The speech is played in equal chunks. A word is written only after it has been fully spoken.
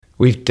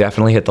We've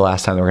definitely hit the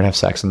last time that we're going to have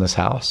sex in this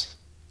house.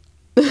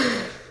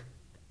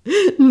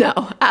 No,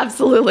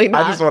 absolutely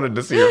not. I just wanted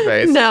to see your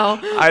face. No.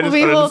 I just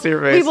wanted to see your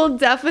face. We will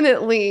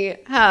definitely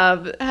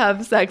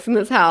have sex in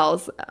this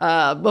house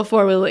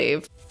before we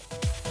leave.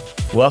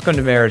 Welcome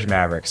to Marriage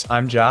Mavericks.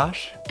 I'm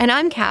Josh. And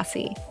I'm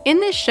Cassie. In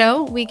this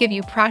show, we give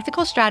you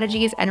practical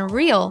strategies and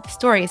real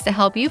stories to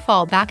help you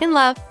fall back in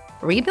love,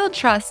 rebuild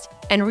trust,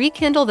 and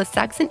rekindle the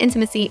sex and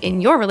intimacy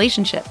in your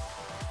relationship,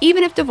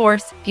 even if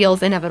divorce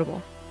feels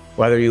inevitable.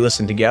 Whether you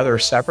listen together or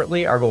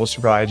separately, our goal is to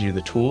provide you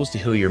the tools to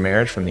heal your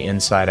marriage from the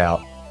inside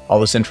out.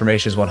 All this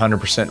information is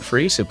 100%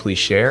 free, so please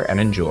share and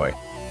enjoy.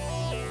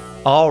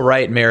 All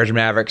right, Marriage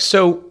Mavericks.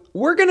 So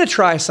we're going to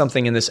try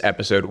something in this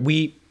episode.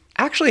 We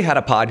actually had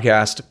a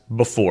podcast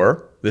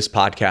before. This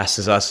podcast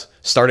is us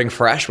starting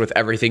fresh with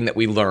everything that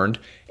we learned.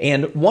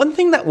 And one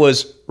thing that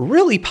was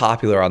really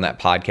popular on that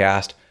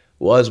podcast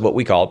was what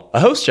we called a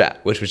host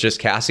chat, which was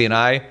just Cassie and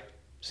I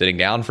sitting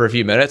down for a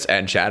few minutes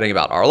and chatting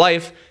about our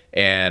life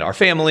and our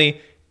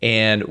family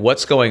and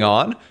what's going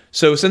on.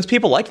 So since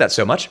people like that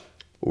so much,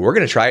 we're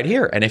going to try it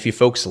here. And if you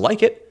folks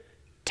like it,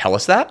 tell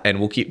us that and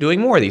we'll keep doing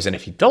more of these. And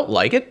if you don't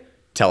like it,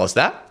 tell us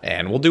that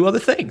and we'll do other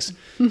things.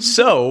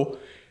 So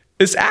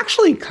this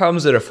actually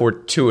comes at a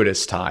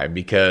fortuitous time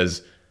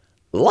because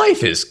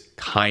life is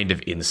kind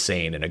of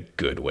insane in a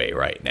good way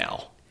right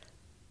now.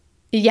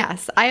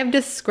 Yes, I have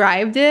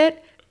described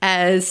it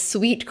as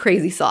sweet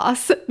crazy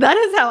sauce. That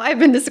is how I've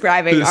been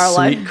describing our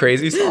life. Sweet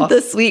crazy sauce?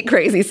 The sweet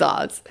crazy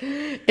sauce.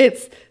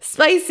 It's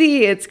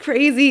spicy, it's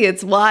crazy,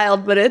 it's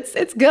wild, but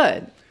it's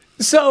good.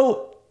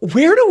 So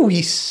where do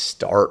we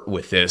start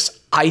with this?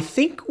 I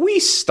think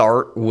we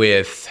start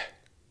with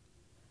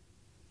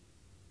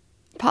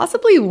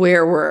possibly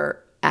where we're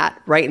at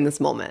right in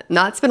this moment.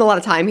 Not spend a lot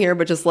of time here,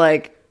 but just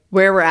like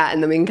where we're at,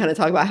 and then we can kind of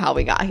talk about how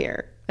we got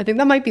here. I think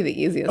that might be the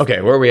easiest.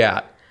 Okay, where are we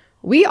at?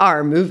 We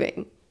are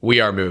moving. We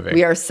are moving.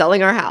 We are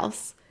selling our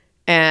house.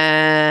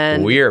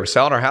 And we are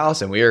selling our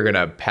house and we are going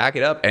to pack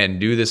it up and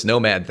do this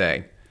nomad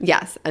thing.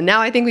 Yes. And now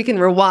I think we can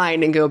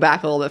rewind and go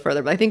back a little bit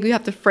further. But I think we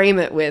have to frame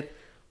it with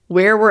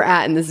where we're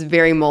at in this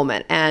very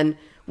moment. And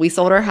we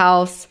sold our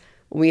house.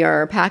 We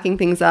are packing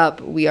things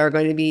up. We are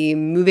going to be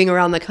moving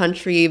around the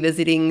country,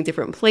 visiting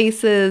different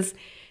places.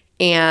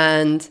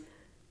 And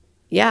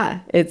yeah,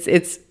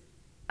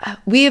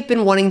 we have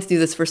been wanting to do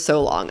this for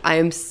so long. I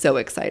am so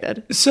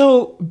excited.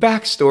 So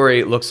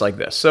backstory looks like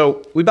this.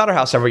 So we bought our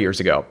house several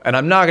years ago, and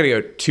I'm not going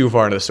to go too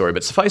far into the story,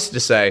 but suffice it to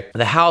say,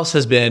 the house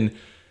has been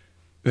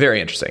very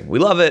interesting. We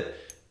love it.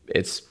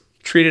 It's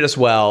treated us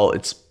well.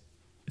 It's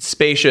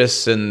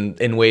spacious and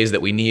in ways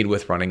that we need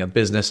with running a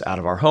business out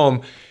of our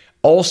home.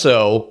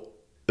 Also,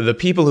 the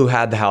people who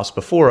had the house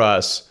before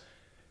us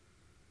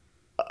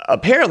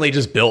apparently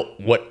just built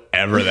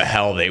whatever the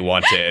hell they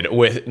wanted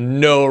with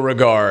no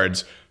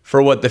regards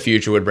for what the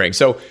future would bring.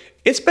 So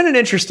it's been an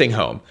interesting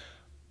home,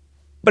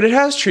 but it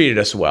has treated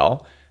us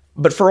well.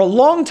 But for a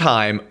long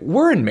time,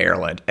 we're in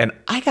Maryland. And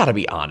I gotta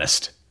be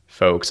honest,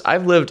 folks,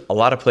 I've lived a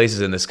lot of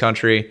places in this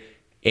country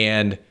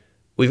and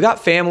we've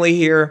got family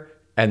here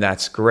and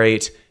that's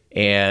great.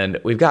 And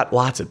we've got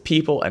lots of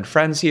people and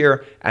friends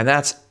here. And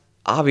that's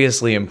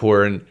obviously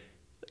important,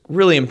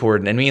 really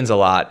important and means a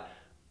lot.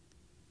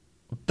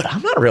 But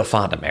I'm not real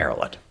fond of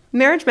Maryland.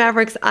 Marriage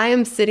Mavericks, I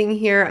am sitting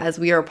here as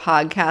we are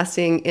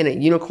podcasting in a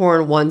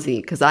unicorn onesie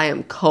because I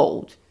am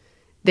cold.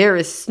 There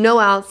is snow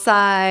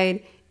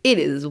outside. It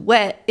is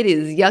wet. It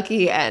is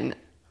yucky. And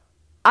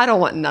I don't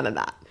want none of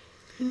that.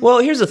 Well,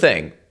 here's the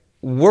thing.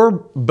 We're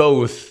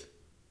both,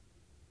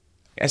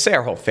 I say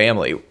our whole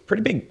family,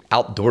 pretty big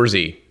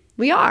outdoorsy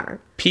We are.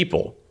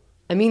 people.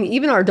 I mean,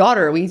 even our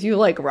daughter, we do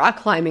like rock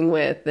climbing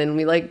with, and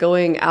we like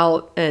going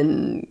out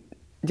and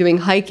doing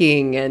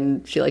hiking,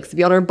 and she likes to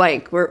be on her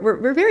bike.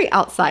 We're very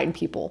outside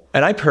people.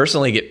 And I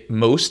personally get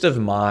most of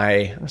my,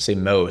 I don't say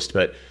most,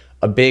 but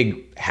a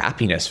big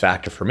happiness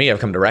factor for me, I've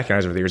come to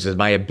recognize over the years, is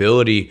my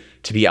ability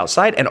to be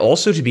outside and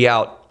also to be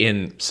out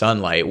in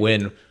sunlight.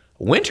 When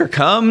winter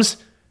comes,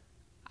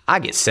 I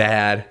get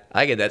sad.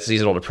 I get that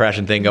seasonal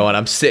depression thing going.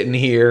 I'm sitting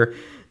here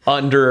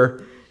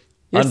under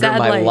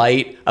my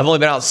light. I've only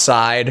been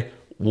outside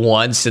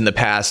once in the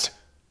past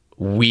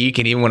week,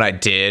 and even when I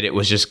did, it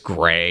was just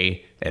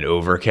gray and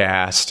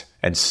overcast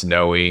and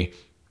snowy.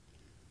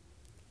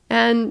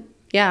 And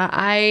yeah,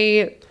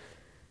 I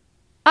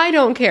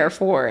don't care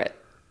for it.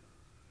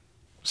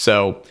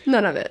 So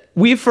None of it.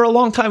 for a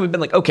long time, we've been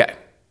like, okay,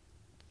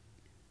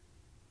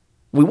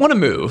 we want to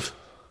move,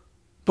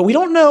 but we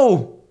don't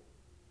know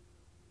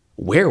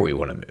where we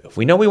want to move.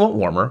 We know we want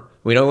warmer.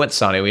 We know we want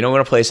sunny. We know we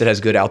want a place that has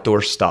good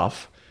outdoor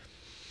stuff,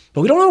 but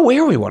we don't know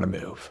where we want to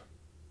move.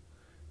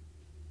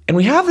 And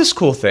we have this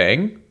cool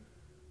thing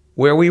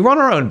where we run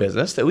our own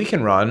business that we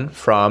can run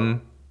from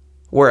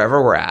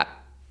wherever we're at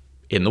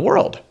in the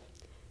world.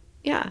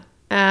 Yeah.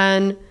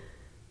 And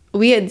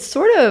we had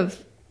sort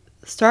of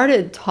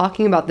started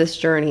talking about this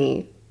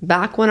journey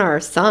back when our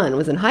son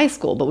was in high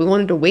school, but we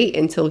wanted to wait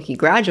until he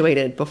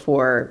graduated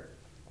before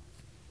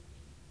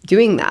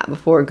doing that,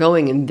 before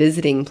going and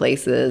visiting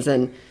places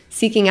and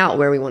seeking out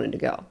where we wanted to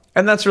go.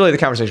 And that's really the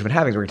conversation we've been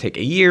having. We're going to take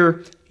a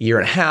year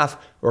and a half.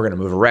 We're going to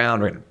move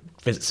around. We're going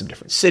to visit some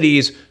different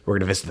cities. We're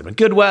going to visit them in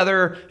good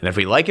weather. And if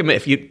we like them,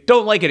 if you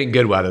don't like it in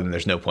good weather, then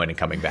there's no point in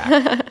coming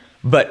back.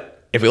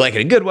 But if we like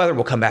it in good weather,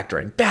 we'll come back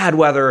during bad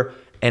weather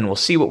and we'll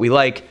see what we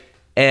like.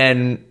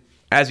 And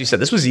as you said,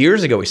 this was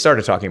years ago we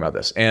started talking about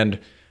this. And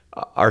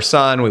our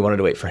son, we wanted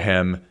to wait for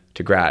him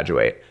to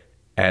graduate.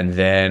 And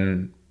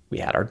then we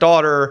had our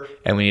daughter,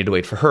 and we needed to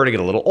wait for her to get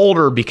a little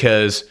older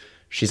because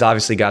she's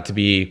obviously got to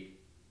be,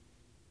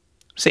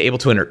 say, able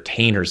to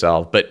entertain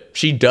herself, but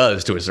she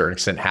does, to a certain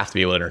extent, have to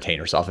be able to entertain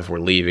herself if we're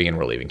leaving and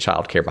we're leaving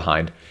childcare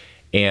behind.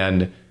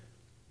 And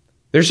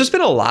there's just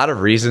been a lot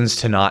of reasons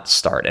to not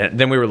start. And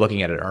then we were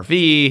looking at an RV.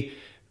 We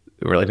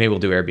were like, maybe we'll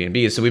do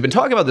Airbnb. So we've been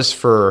talking about this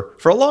for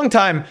a long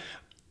time.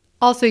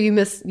 Also,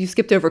 you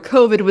skipped over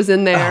COVID was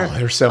in there. Oh,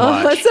 there's so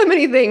much. So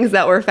many things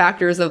that were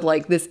factors of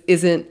like, this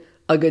isn't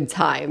a good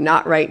time.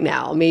 Not right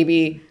now.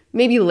 Maybe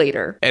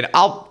later. And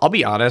I'll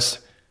be honest.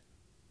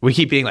 We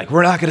keep being like,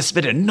 we're not going to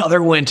spend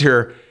another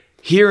winter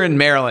here in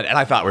Maryland. And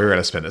I thought we were going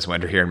to spend this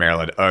winter here in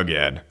Maryland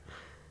again.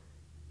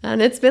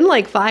 And it's been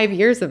like 5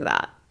 years of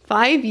that.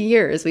 5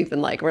 years we've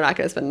been like, we're not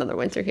going to spend another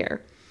winter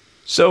here.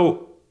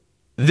 So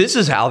this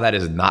is how that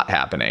is not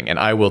happening. And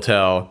I will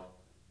tell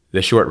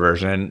the short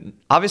version. And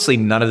obviously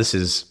none of this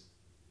is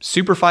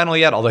super final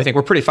yet, although I think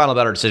we're pretty final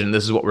about our decision.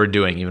 This is what we're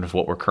doing, even if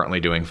what we're currently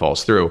doing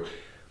falls through.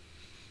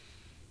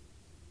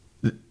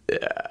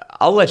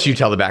 I'll let you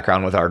tell the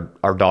background with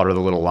our daughter, the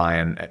little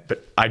lion,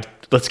 but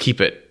let's keep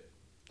it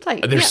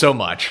tight. There's so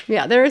much.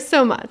 Yeah, there is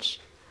so much.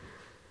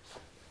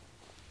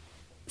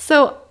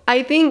 So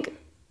I think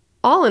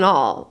all in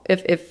all,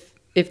 if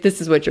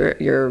this is what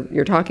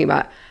you're talking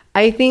about,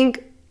 I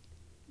think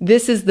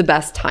this is the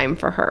best time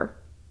for her.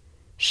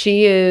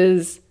 She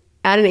is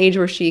at an age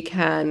where she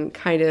can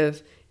kind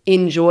of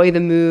enjoy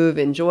the move,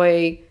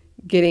 enjoy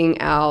getting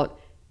out,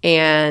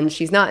 and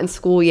she's not in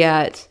school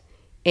yet.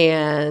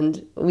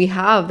 And we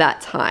have that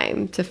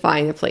time to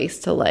find a place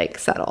to like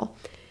settle.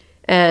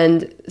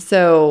 And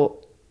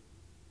so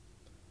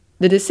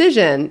the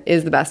decision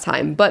is the best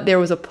time, but there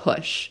was a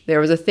push. There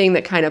was a thing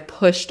that kind of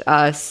pushed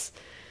us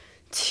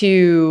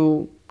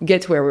to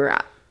get to where we were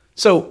at.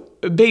 So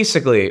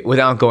basically,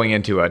 without going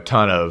into a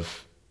ton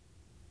of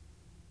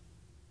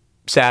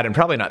sad and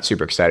probably not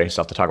super exciting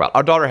stuff to talk about,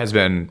 our daughter has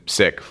been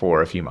sick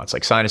for a few months,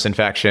 like sinus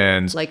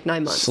infections, like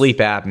 9 months, sleep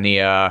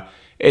apnea.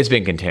 It's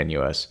been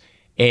continuous.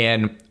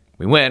 And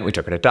we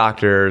took her to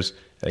doctors.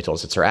 They told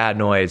us it's her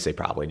adenoids. They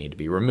probably need to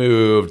be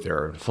removed.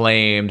 They're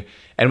inflamed.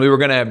 And we were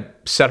going to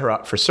set her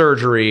up for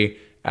surgery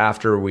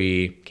after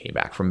we came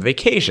back from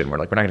vacation. We're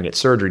like, we're not going to get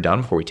surgery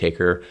done before we take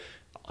her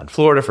on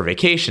Florida for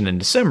vacation in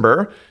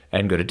December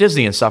and go to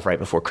Disney and stuff right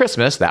before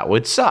Christmas. That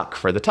would suck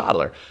for the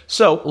toddler.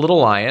 So little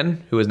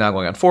Lion, who is now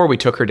going on 4, we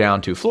took her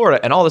down to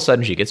Florida, and all of a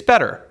sudden she gets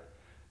better.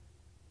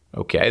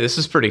 Okay, this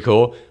is pretty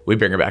cool. We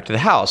bring her back to the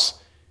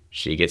house.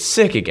 She gets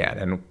sick again,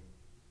 and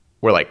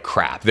we're like,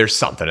 crap, there's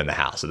something in the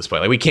house at this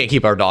point. Like, we can't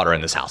keep our daughter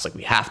in this house. Like,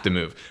 we have to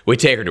move. We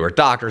take her to her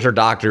doctors. Her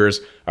doctors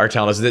are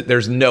telling us that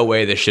there's no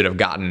way this should have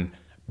gotten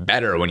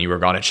better when you were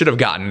gone. It should have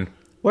gotten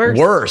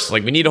worse.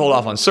 Like, we need to hold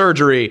off on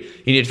surgery.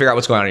 You need to figure out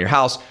what's going on in your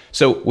house.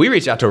 So we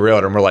reached out to a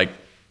realtor and we're like,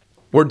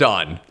 we're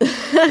done.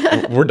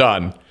 We're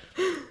done.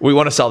 We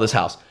want to sell this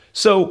house.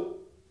 So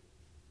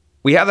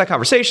we have that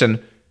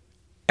conversation.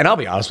 And I'll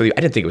be honest with you, I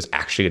didn't think it was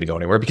actually going to go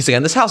anywhere because,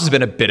 again, this house has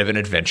been a bit of an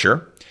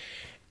adventure.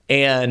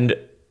 And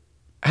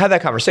I had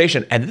that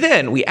conversation. And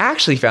then we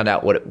actually found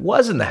out what it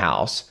was in the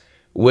house,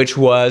 which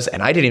was,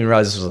 and I didn't even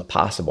realize this was a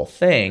possible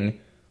thing,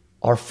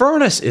 our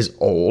furnace is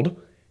old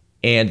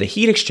and the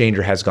heat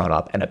exchanger has gone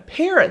up. And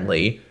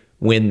apparently,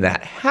 when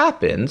that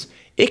happens,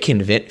 it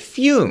can vent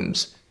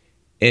fumes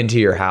into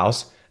your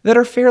house that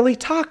are fairly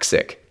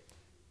toxic.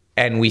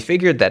 And we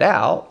figured that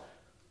out.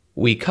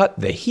 We cut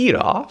the heat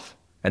off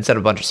and set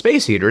a bunch of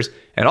space heaters.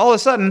 And all of a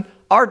sudden,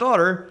 our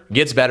daughter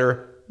gets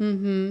better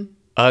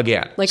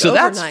again. Like, so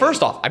overnight. That's,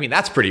 first off, I mean,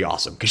 that's pretty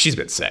awesome because she's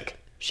been sick.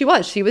 She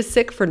was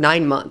sick for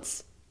 9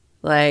 months.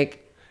 Like,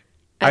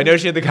 I know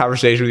she had the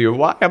conversation with you.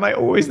 Why am I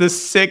always the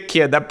sick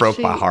kid? That broke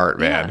my heart,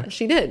 man. Yeah,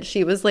 she did.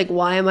 She was like,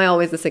 why am I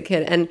always the sick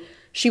kid? And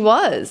she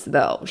was,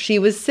 though. She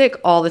was sick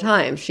all the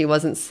time. She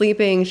wasn't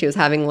sleeping. She was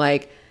having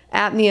like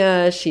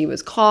apnea. She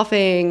was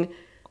coughing.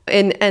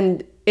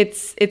 And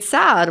it's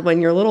sad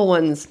when your little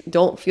ones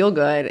don't feel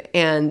good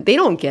and they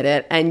don't get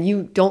it. And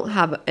you don't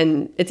have,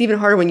 and it's even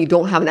harder when you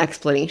don't have an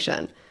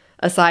explanation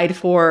aside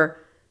for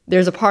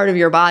there's a part of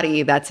your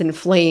body that's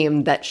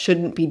inflamed that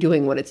shouldn't be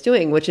doing what it's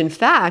doing, which in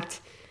fact,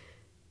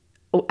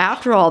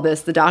 after all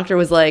this, the doctor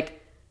was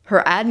like,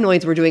 her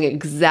adenoids were doing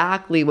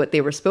exactly what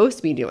they were supposed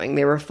to be doing.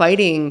 They were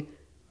fighting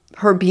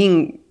her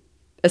being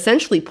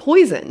essentially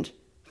poisoned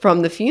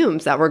from the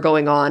fumes that were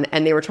going on,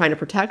 and they were trying to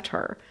protect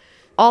her.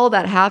 All of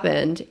that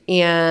happened,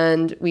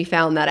 and we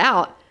found that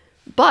out.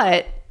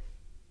 But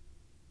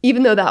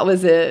even though that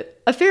was a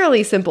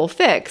fairly simple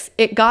fix,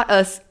 it got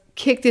us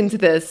kicked into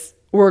this,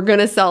 we're going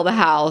to sell the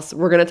house,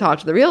 we're going to talk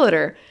to the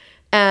realtor.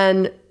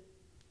 And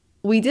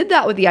we did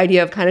that with the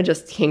idea of kind of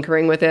just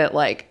tinkering with it.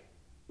 Like,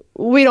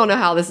 we don't know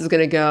how this is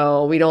going to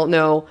go. We don't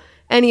know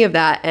any of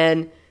that.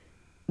 And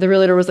the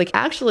realtor was like,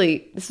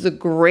 actually, this is a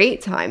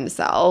great time to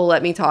sell.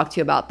 Let me talk to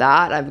you about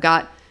that. I've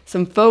got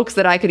some folks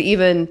that I could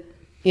even,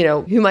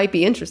 who might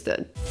be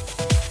interested.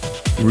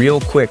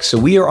 Real quick, so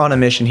we are on a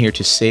mission here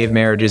to save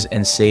marriages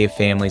and save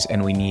families,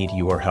 and we need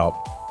your help.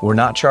 We're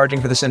not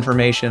charging for this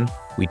information.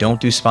 We don't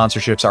do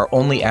sponsorships. Our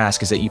only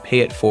ask is that you pay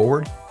it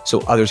forward so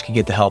others can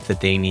get the help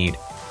that they need.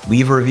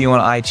 Leave a review on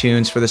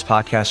iTunes for this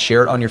podcast,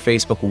 share it on your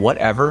Facebook,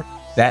 whatever.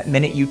 That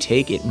minute you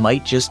take, it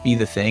might just be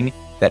the thing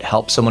that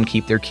helps someone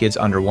keep their kids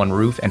under one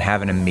roof and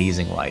have an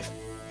amazing life.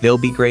 They'll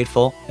be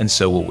grateful, and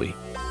so will we.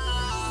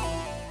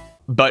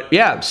 But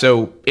yeah,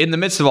 so in the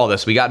midst of all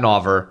this, we got an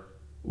offer,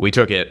 we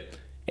took it,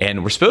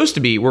 and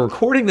we're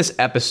recording this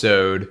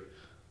episode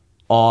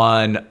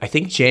on, I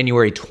think,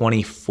 January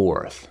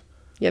 24th.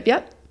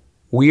 Yep.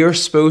 We are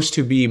supposed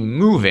to be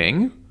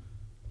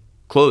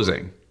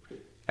closing,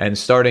 and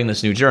starting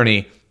this new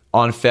journey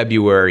on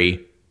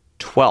February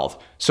 12th.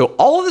 So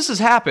all of this has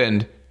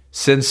happened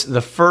since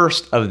the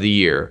first of the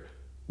year,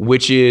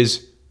 which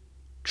is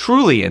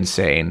truly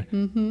insane.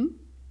 Mm-hmm.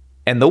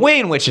 And the way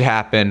in which it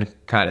happened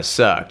kind of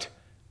sucked.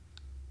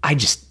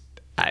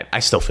 I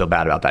still feel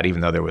bad about that,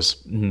 even though there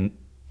was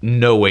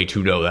no way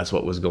to know that's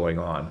what was going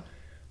on.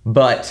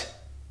 But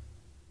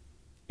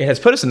it has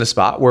put us in the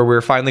spot where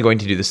we're finally going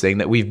to do this thing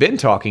that we've been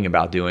talking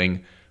about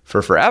doing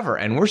for forever,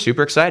 and we're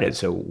super excited.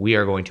 So we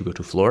are going to go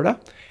to Florida,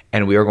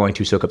 and we are going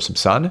to soak up some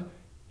sun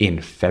in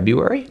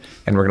February,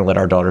 and we're going to let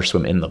our daughter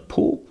swim in the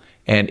pool,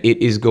 and it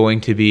is going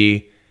to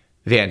be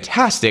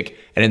fantastic.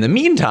 And in the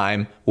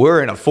meantime,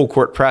 we're in a full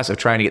court press of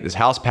trying to get this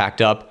house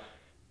packed up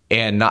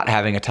and not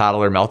having a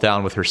toddler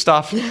meltdown with her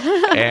stuff.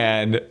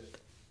 And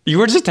you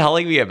were just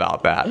telling me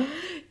about that.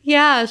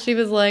 Yeah, she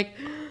was like,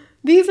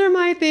 these are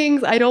my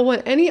things. I don't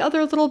want any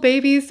other little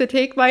babies to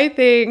take my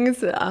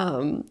things.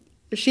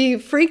 She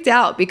freaked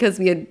out because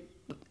we had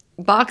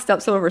boxed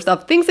up some of her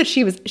stuff, things that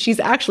she's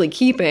actually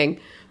keeping,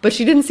 but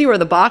she didn't see where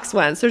the box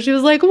went. So she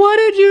was like, what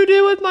did you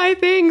do with my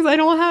things? I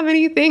don't have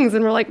any things.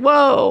 And we're like,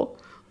 whoa,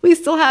 we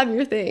still have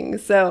your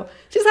things. So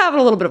she's having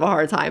a little bit of a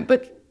hard time,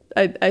 but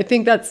I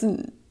think that's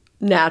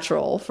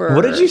natural for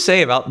What did you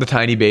say about the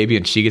tiny baby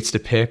and she gets to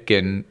pick?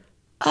 And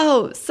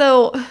Oh,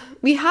 so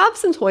we have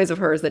some toys of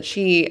hers that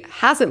she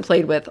hasn't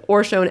played with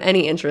or shown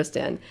any interest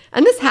in.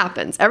 And this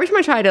happens. Every time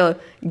I try to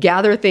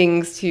gather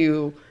things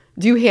to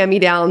do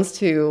hand-me-downs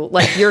to,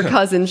 like, your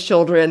cousin's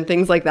children,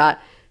 things like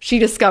that, she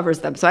discovers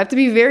them. So I have to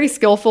be very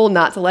skillful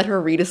not to let her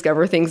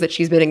rediscover things that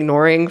she's been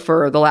ignoring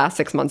for the last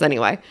 6 months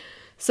anyway.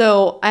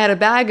 So I had a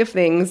bag of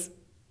things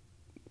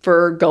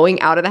for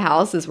going out of the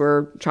house as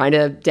we're trying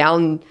to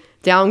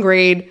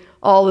downgrade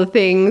all the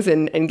things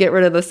and get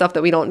rid of the stuff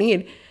that we don't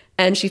need.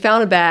 And she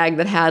found a bag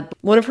that had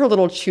one of her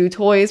little chew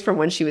toys from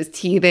when she was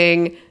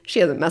teething. She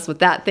hasn't messed with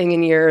that thing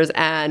in years.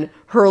 And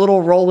her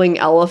little rolling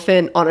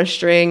elephant on a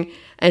string.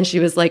 And she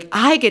was like,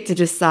 I get to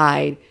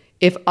decide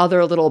if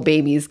other little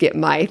babies get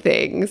my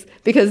things.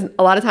 Because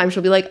a lot of times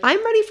she'll be like,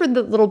 I'm ready for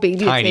the little baby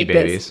to take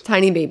this.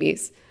 Tiny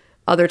babies.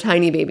 Other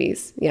tiny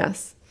babies.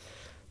 Yes.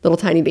 Little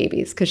tiny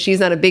babies. Because she's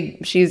not a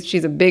big,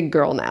 she's a big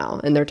girl now.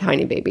 And they're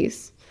tiny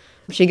babies.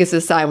 She gets to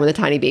decide when the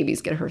tiny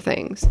babies get her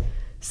things.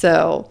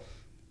 So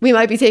we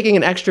might be taking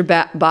an extra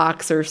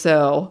box or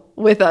so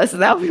with us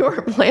that we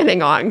weren't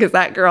planning on, because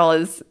that girl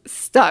is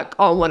stuck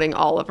on wanting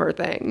all of her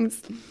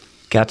things.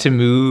 Got to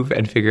move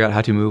and figure out how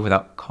to move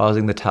without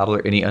causing the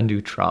toddler any undue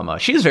trauma.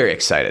 She's very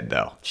excited,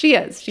 though. She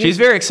is. She's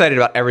very excited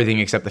about everything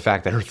except the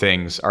fact that her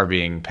things are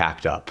being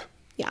packed up.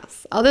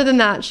 Yes. Other than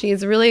that,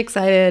 she's really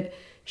excited.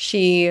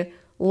 She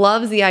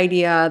loves the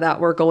idea that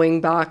we're going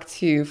back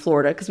to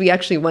Florida, because we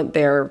actually went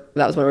there.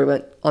 That was when we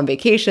went on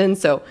vacation.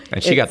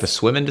 And she got to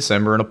swim in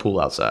December in a pool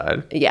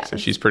outside. Yeah. So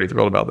she's pretty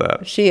thrilled about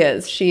that. She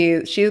is.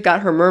 She's got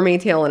her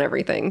mermaid tail and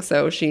everything.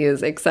 So she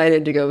is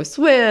excited to go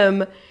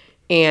swim.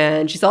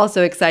 And she's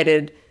also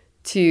excited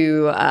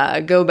to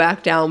go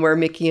back down where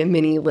Mickey and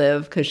Minnie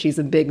live, because she's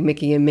a big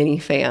Mickey and Minnie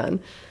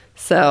fan.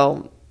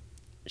 So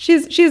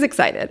she's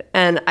excited.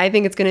 And I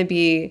think it's going to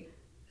be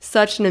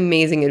such an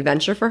amazing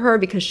adventure for her,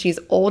 because she's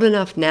old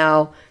enough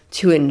now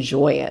to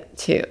enjoy it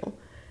too.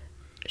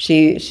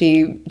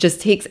 She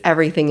just takes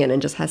everything in and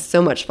just has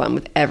so much fun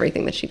with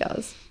everything that she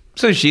does.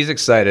 So she's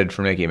excited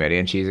for Mickey and Minnie,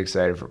 and she's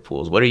excited for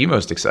pools. What are you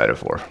most excited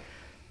for?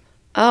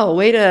 Oh,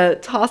 way to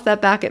toss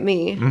that back at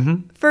me.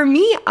 Mm-hmm. For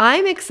me,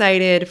 I'm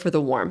excited for the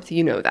warmth.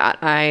 You know that.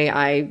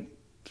 I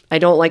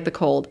don't like the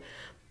cold.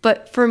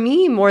 But for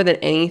me, more than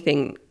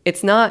anything,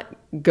 it's not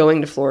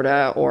going to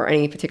Florida or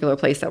any particular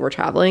place that we're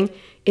traveling,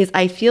 is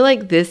I feel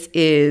like this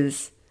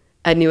is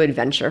a new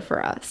adventure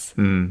for us.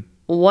 Mm.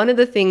 One of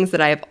the things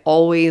that I have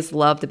always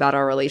loved about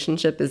our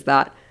relationship is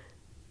that,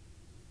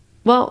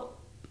 well,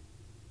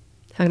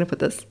 how can I put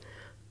this?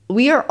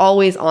 We are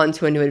always on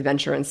to a new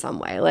adventure in some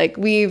way. Like,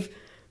 we've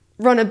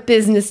run a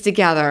business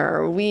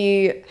together.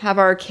 We have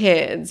our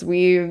kids.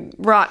 We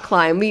rock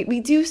climb. We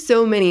do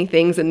so many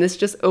things, and this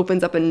just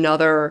opens up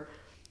another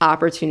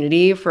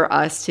opportunity for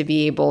us to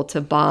be able to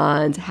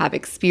bond, have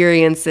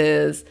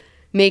experiences,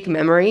 make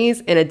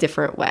memories in a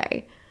different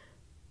way.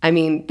 I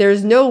mean,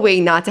 there's no way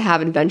not to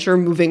have adventure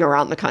moving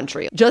around the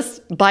country.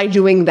 Just by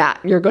doing that,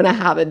 you're going to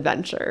have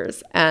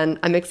adventures. And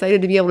I'm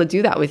excited to be able to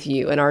do that with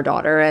you and our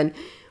daughter. And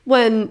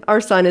when our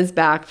son is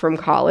back from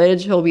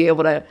college, he'll be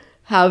able to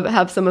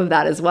have some of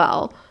that as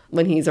well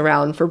when he's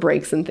around for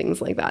breaks and things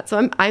like that.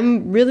 So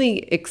I'm really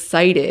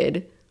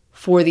excited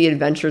for the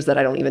adventures that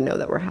I don't even know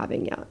that we're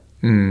having yet.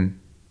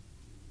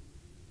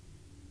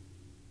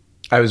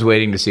 I was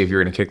waiting to see if you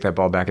were going to kick that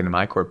ball back into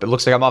my court, but it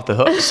looks like I'm off the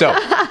hook. So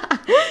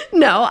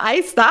No,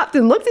 I stopped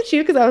and looked at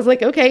you because I was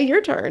like, okay,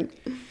 your turn.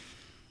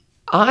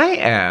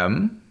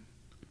 I'm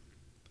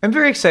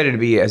very excited to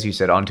be, as you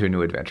said, onto a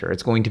new adventure.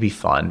 It's going to be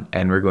fun,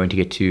 and we're going to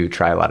get to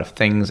try a lot of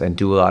things and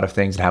do a lot of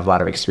things and have a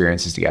lot of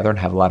experiences together and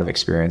have a lot of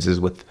experiences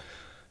with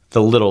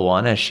the little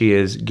one as she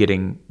is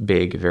getting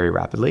big very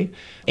rapidly.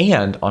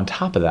 And on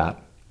top of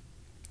that,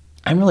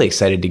 I'm really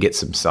excited to get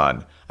some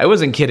sun. I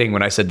wasn't kidding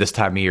when I said this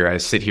time of year I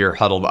sit here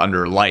huddled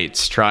under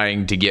lights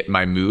trying to get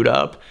my mood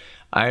up.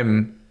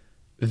 I'm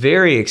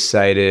very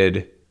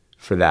excited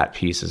for that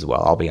piece as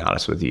well, I'll be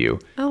honest with you.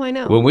 Oh, I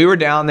know. When we were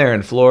down there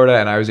in Florida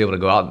and I was able to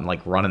go out and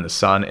like run in the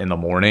sun in the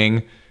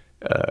morning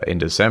in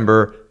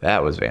December,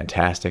 that was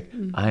fantastic.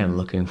 I am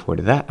looking forward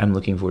to that. I'm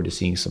looking forward to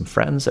seeing some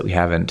friends that we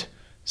haven't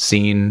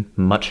seen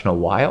much in a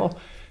while.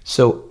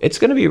 So it's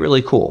going to be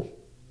really cool.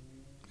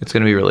 It's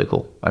going to be really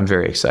cool. I'm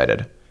very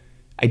excited.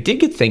 I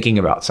did get thinking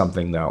about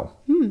something though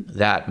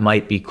that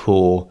might be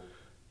cool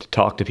to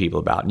talk to people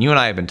about. And you and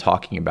I have been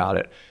talking about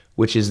it,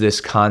 which is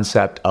this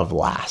concept of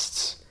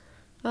lasts.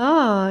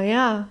 Oh,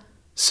 yeah.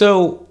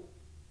 So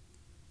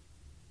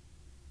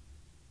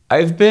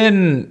I've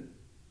been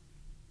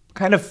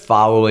kind of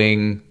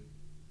following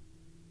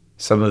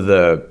some of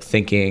the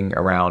thinking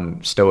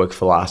around Stoic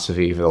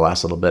philosophy for the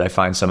last little bit. I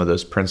find some of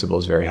those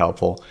principles very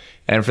helpful.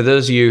 And for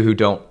those of you who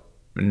don't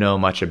know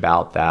much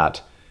about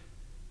that,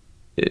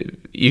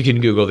 you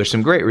can Google. There's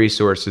some great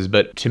resources,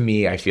 but to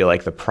me, I feel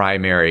like the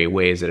primary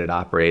ways that it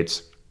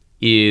operates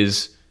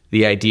is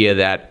the idea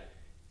that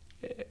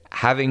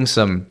having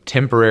some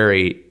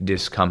temporary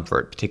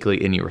discomfort,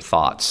 particularly in your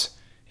thoughts,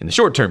 in the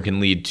short term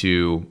can lead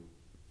to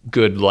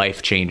good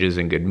life changes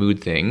and good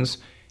mood things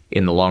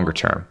in the longer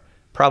term.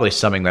 Probably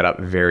summing that up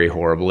very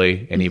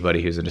horribly.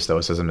 Anybody who's into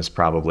Stoicism is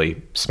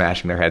probably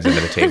smashing their heads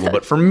into the table.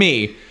 But for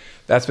me,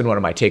 that's been one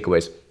of my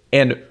takeaways.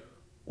 And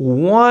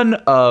one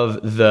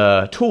of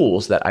the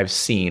tools that I've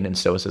seen in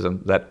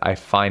Stoicism that I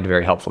find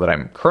very helpful that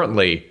I'm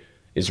currently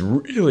is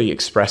really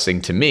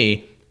expressing to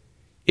me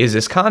is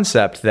this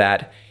concept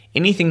that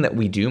anything that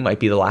we do might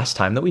be the last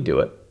time that we do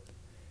it.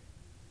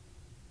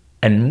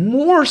 And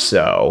more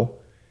so,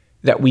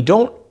 that we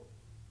don't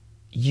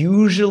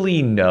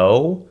usually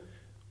know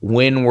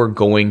when we're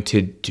going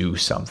to do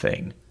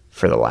something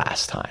for the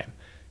last time.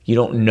 You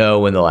don't know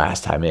when the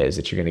last time is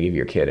that you're going to give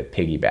your kid a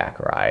piggyback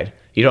ride.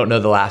 You don't know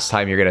the last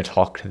time you're going to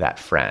talk to that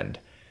friend.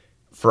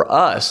 For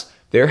us,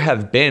 there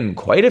have been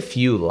quite a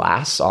few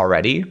lasts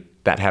already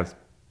that have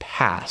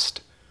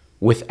passed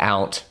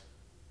without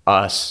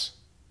us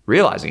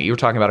realizing it. You were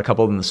talking about a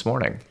couple of them this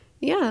morning.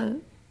 Yeah.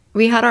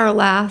 We had our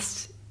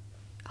last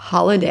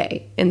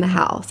holiday in the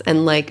house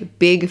and like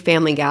big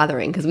family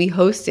gathering because we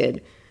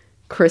hosted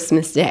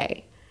Christmas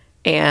Day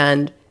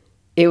and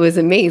it was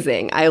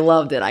amazing. I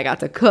loved it. I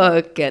got to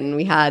cook and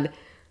we had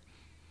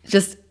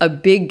just a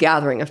big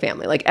gathering of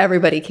family. Like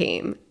everybody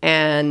came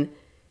and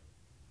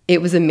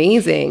it was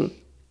amazing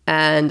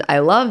and I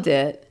loved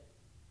it.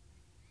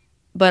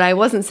 But I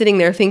wasn't sitting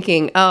there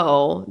thinking,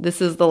 oh,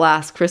 this is the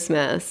last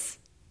Christmas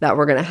that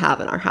we're going to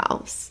have in our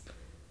house.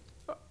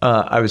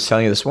 I was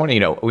telling you this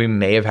morning, we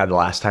may have had the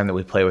last time that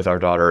we play with our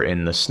daughter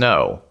in the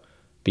snow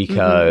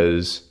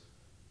because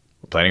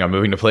we're planning on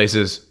moving to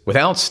places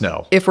without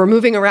snow. If we're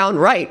moving around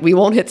right, we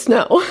won't hit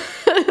snow.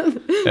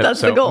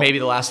 That's the goal. Maybe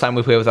the last time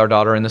we play with our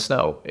daughter in the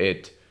snow.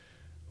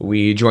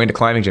 We joined a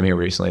climbing gym here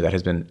recently that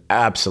has been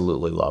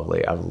absolutely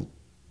lovely. I've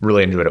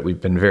really enjoyed it.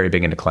 We've been very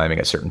big into climbing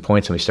at certain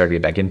points and we started to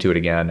get back into it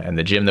again. And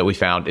the gym that we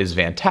found is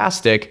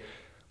fantastic.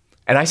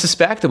 And I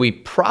suspect that we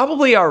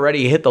probably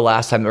already hit the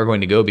last time that we're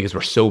going to go because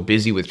we're so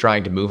busy with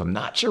trying to move. I'm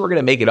not sure we're going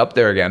to make it up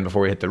there again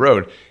before we hit the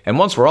road. And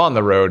once we're on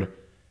the road,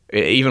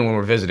 even when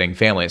we're visiting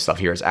family and stuff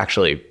here, it's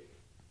actually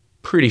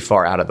pretty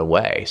far out of the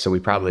way. So we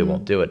probably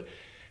won't do it.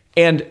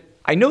 And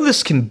I know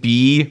this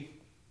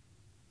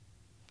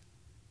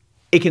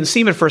it can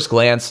seem at first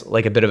glance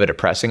like a bit of a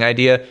depressing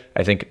idea.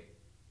 I think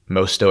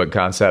most Stoic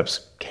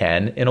concepts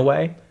can in a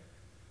way.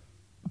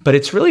 But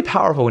it's really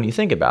powerful when you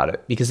think about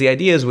it because the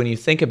idea is when you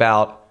think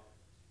about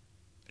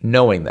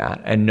knowing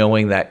that and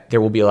knowing that there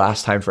will be a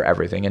last time for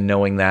everything and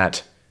knowing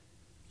that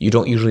you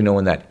don't usually know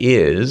when that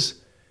is,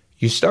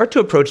 you start to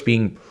approach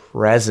being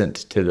present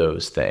to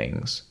those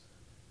things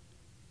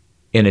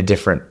in a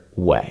different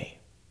way.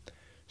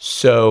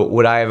 So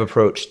would I have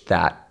approached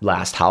that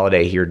last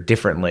holiday here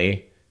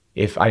differently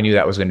if I knew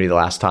that was going to be the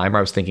last time or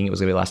I was thinking it was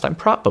going to be the last time?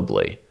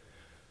 Probably.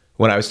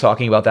 When I was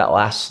talking about that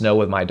last snow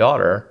with my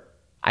daughter,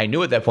 I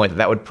knew at that point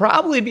that would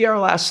probably be our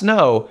last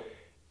snow.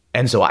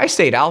 And so I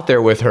stayed out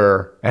there with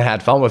her and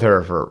had fun with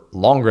her for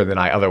longer than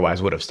I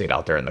otherwise would have stayed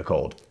out there in the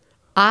cold.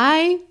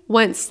 I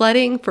went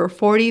sledding for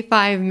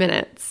 45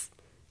 minutes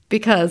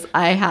because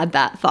I had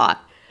that thought.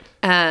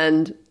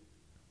 And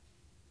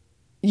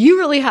you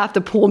really have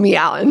to pull me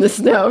out in the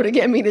snow to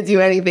get me to do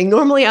anything.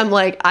 Normally, I'm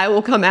like, I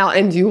will come out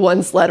and do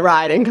one sled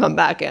ride and come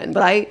back in.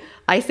 But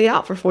I stayed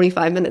out for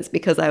 45 minutes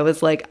because I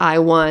was like, I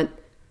want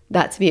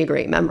that to be a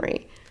great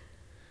memory.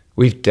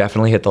 We've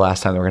definitely hit the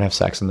last time that we're going to have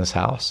sex in this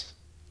house.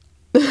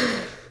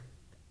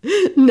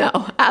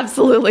 No,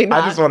 absolutely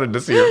not. I just wanted to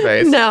see your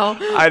face. No,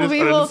 I just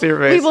wanted to see your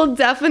face. We will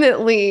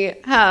definitely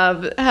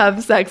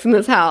have sex in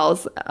this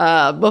house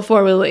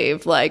before we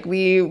leave. Like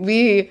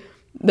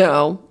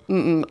no.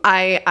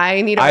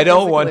 I need. I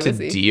don't want to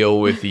deal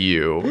with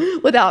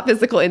you without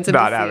physical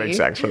intimacy. Not having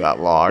sex for that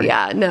long.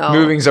 Yeah, no.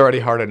 Moving's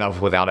already hard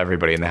enough without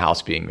everybody in the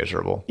house being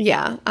miserable.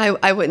 Yeah,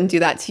 I wouldn't do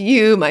that to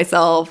you,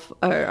 myself,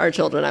 our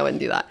children. I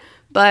wouldn't do that.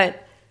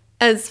 But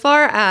as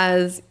far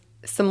as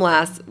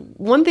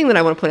one thing that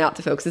I want to point out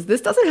to folks is this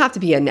doesn't have to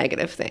be a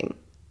negative thing.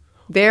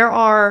 There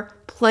are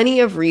plenty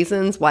of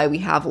reasons why we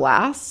have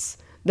lasts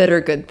that are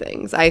good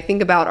things. I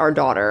think about our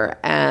daughter,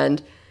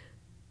 and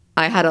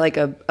I had a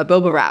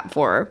boba wrap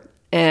for her,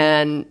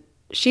 and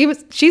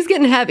she's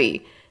getting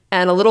heavy.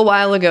 And a little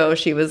while ago,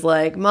 she was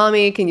like,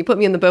 "Mommy, can you put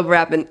me in the boba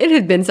wrap?" And it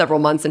had been several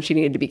months and she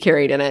needed to be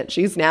carried in it.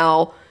 She's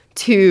now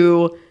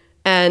 2,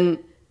 and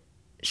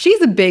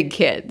she's a big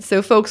kid.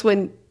 So folks,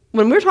 when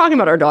we're talking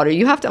about our daughter,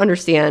 you have to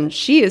understand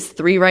she is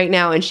 3 right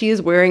now, and she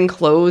is wearing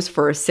clothes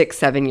for a 6,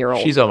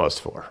 7-year-old. She's almost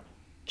 4.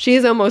 She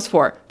is almost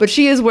 4, but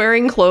she is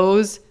wearing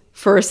clothes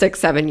for a 6,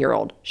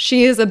 7-year-old.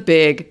 She is a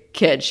big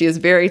kid. She is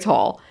very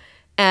tall.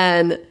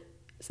 And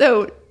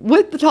so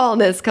with the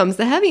tallness comes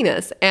the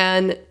heaviness.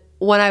 And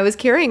when I was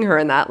carrying her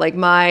in that, like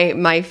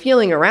my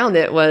feeling around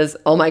it was,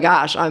 oh my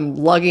gosh, I'm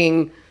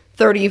lugging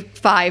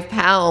 35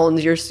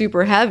 pounds. You're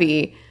super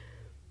heavy.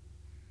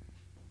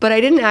 But I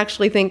didn't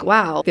actually think,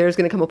 wow, there's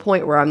going to come a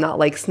point where I'm not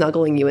like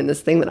snuggling you in this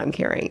thing that I'm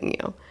carrying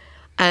you.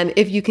 And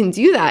if you can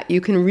do that,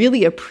 you can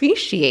really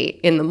appreciate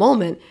in the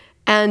moment.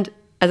 And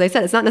as I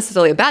said, it's not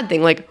necessarily a bad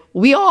thing. Like,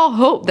 we all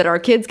hope that our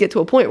kids get to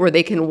a point where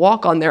they can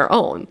walk on their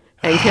own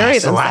and carry themselves.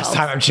 It's the last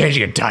time I'm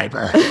changing a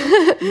diaper.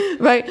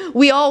 Right?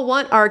 We all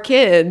want our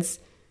kids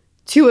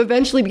to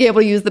eventually be able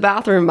to use the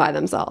bathroom by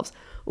themselves.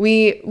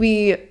 We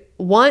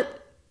want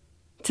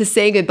to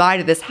say goodbye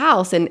to this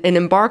house and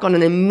embark on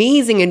an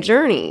amazing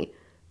journey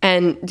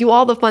and do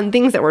all the fun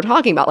things that we're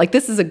talking about. Like,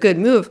 this is a good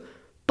move,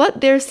 but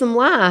there's some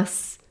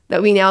lasts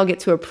that we now get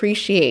to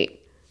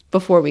appreciate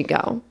before we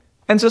go.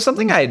 And so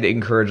something I'd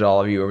encourage all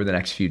of you over the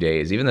next few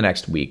days, even the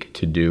next week,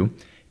 to do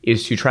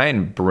is to try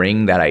and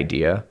bring that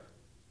idea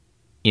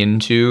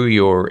into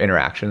your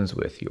interactions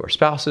with your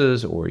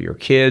spouses or your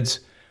kids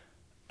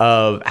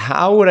of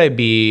how would I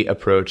be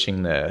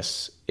approaching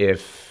this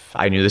if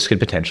I knew this could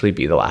potentially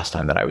be the last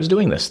time that I was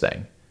doing this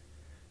thing.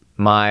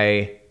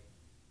 My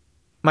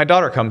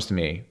daughter comes to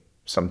me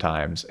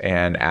sometimes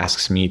and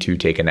asks me to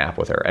take a nap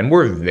with her. And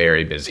we're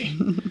very busy,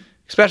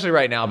 especially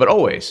right now, but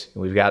always.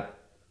 We've got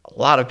a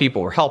lot of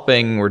people we're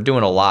helping. We're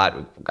doing a lot.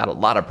 We've got a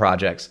lot of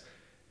projects.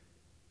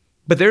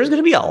 But there's going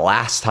to be a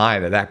last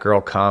time that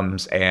girl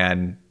comes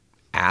and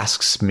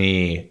asks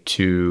me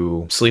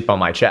to sleep on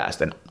my chest.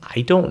 And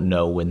I don't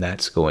know when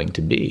that's going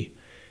to be.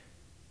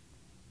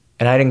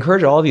 And I'd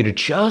encourage all of you to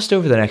just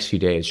over the next few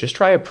days, just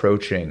try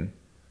approaching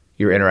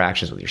your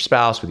interactions with your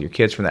spouse, with your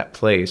kids from that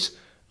place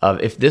of,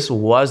 if this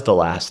was the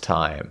last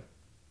time,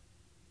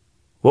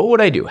 what would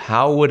I do?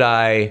 How would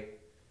I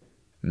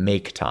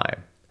make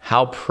time?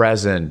 How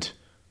present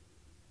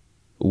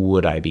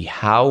would I be?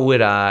 How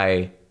would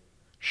I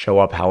show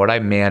up? How would I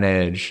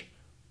manage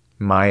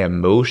my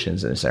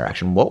emotions in this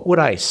interaction? What would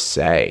I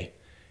say?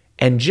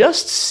 And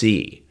just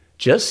see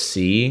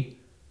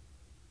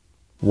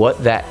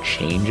what that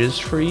changes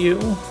for you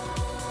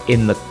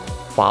in the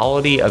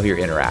quality of your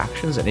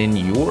interactions and in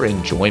your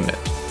enjoyment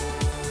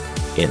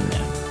in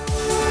them.